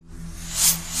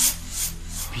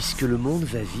Puisque le monde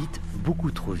va vite, beaucoup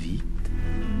trop vite,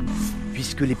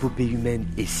 puisque l'épopée humaine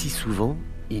est si souvent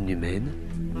inhumaine,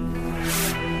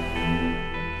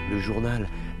 le journal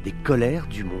des colères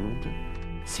du monde,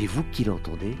 c'est vous qui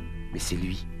l'entendez, mais c'est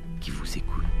lui qui vous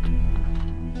écoute.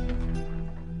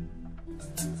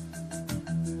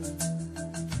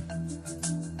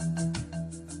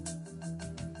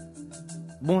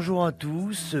 Bonjour à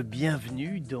tous,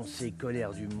 bienvenue dans ces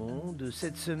colères du monde.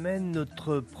 Cette semaine,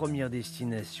 notre première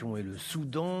destination est le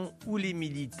Soudan, où les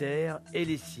militaires et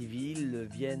les civils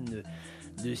viennent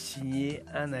de signer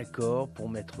un accord pour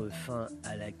mettre fin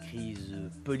à la crise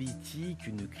politique,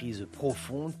 une crise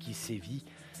profonde qui sévit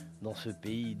dans ce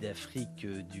pays d'Afrique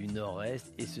du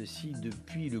Nord-Est, et ceci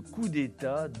depuis le coup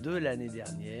d'État de l'année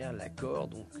dernière. L'accord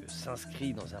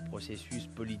s'inscrit dans un processus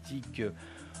politique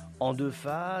en deux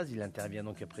phases. Il intervient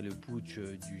donc après le putsch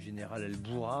du général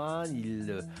El-Bourhan.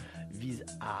 Il vise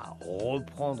à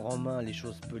reprendre en main les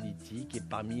choses politiques, et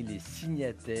parmi les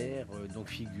signataires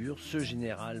figure ce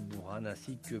général Bourhan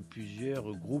ainsi que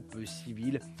plusieurs groupes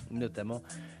civils, notamment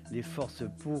les forces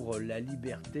pour la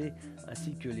liberté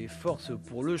ainsi que les forces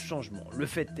pour le changement. Le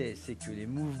fait c'est que les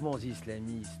mouvements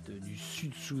islamistes du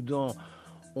Sud-Soudan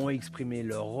ont exprimé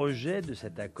leur rejet de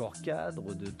cet accord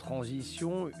cadre de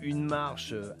transition. Une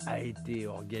marche a été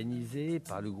organisée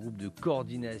par le groupe de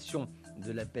coordination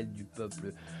de l'appel du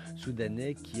peuple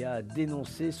soudanais, qui a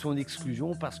dénoncé son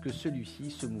exclusion parce que ce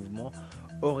mouvement,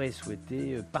 aurait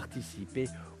souhaité participer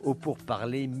aux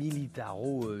pourparlers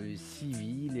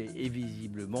militaro-civils et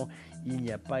visiblement il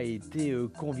n'y a pas été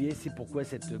convié. C'est pourquoi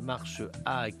cette marche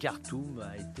à Khartoum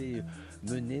a été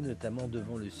menée notamment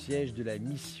devant le siège de la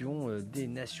mission des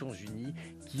Nations Unies,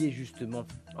 qui est justement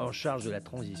en charge de la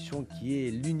transition, qui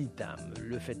est l'UNITAM.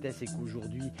 Le fait c'est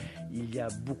qu'aujourd'hui il y a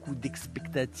beaucoup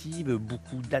d'expectatives,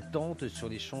 beaucoup d'attentes sur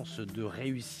les chances de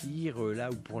réussir, là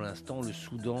où pour l'instant le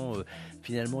Soudan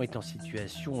finalement est en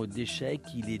situation d'échec.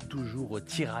 Il est toujours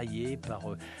tiraillé par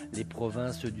les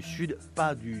provinces du sud,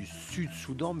 pas du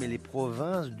Sud-Soudan, mais les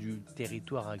provinces du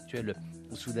territoire actuel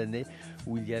soudanais,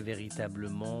 où il y a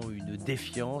véritablement une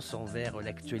défiance envers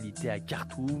l'actualité à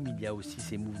Khartoum. Il y a aussi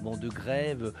ces mouvements de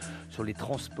grève sur les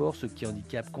transports, ce qui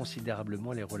handicape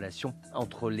considérablement les relations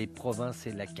entre les provinces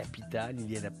et la capitale. Il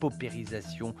y a la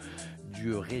paupérisation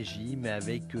du régime,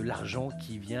 avec l'argent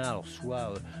qui vient alors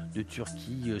soit de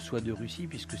Turquie, soit de Russie,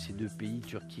 puisque ces deux pays,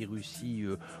 Turquie et Russie,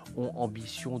 ont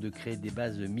ambition de créer des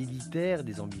bases militaires,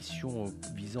 des ambitions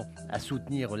visant à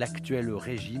soutenir l'actuel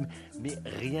régime. Mais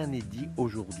rien n'est dit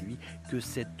aujourd'hui que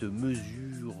cette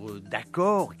mesure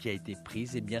d'accord qui a été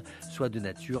prise soit de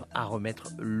nature à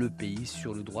remettre le pays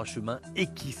sur le droit chemin, et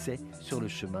qui sait, sur le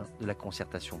chemin de la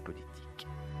concertation politique.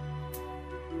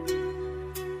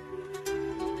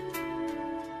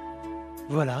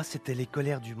 Voilà, c'était les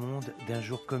colères du monde d'un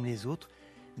jour comme les autres,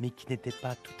 mais qui n'étaient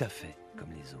pas tout à fait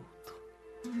comme les autres.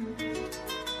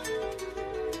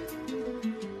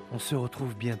 On se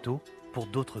retrouve bientôt pour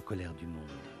d'autres colères du monde.